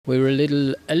We were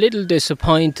a little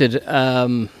disappointed,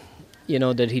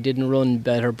 that he didn't run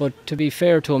better. But to be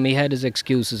fair to him, he had his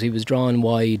excuses. He was drawn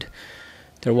wide.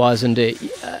 There was a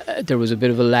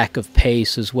bit of a lack of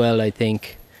pace as well, I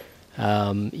think.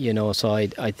 So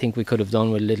I think we could have done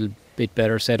with a little bit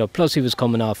better setup. Plus, he was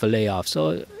coming off a layoff.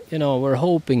 So, we're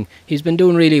hoping he's been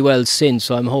doing really well since.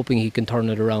 So I'm hoping he can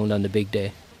turn it around on the big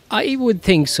day. I would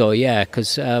think so, yeah,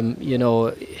 because he's an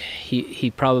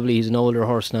older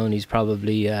horse now, and he's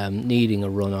probably needing a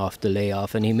run off the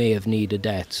layoff, and he may have needed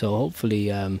that. So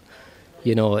hopefully,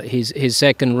 his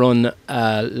second run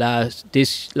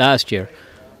last year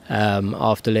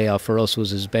off the layoff for us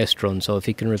was his best run. So if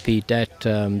he can repeat that,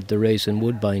 the race in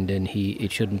Woodbine, then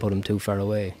it shouldn't put him too far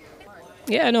away.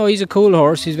 Yeah, no, he's a cool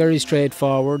horse. He's very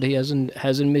straightforward. He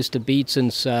hasn't missed a beat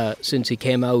since he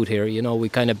came out here. We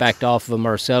kind of backed off of him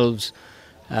ourselves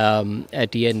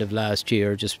at the end of last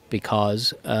year, just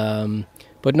because.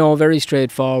 But no, very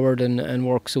straightforward and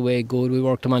works away good. We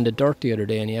worked him on the dirt the other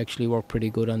day, and he actually worked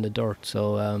pretty good on the dirt.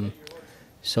 So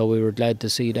we were glad to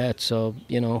see that. So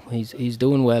he's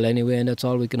doing well anyway, and that's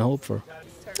all we can hope for.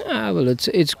 Well,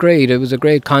 it's great. It was a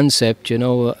great concept,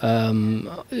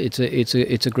 It's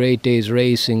a great day's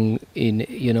racing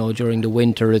during the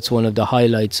winter. It's one of the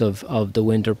highlights of the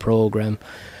winter program,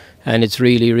 and it's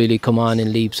really come on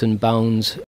in leaps and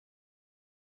bounds.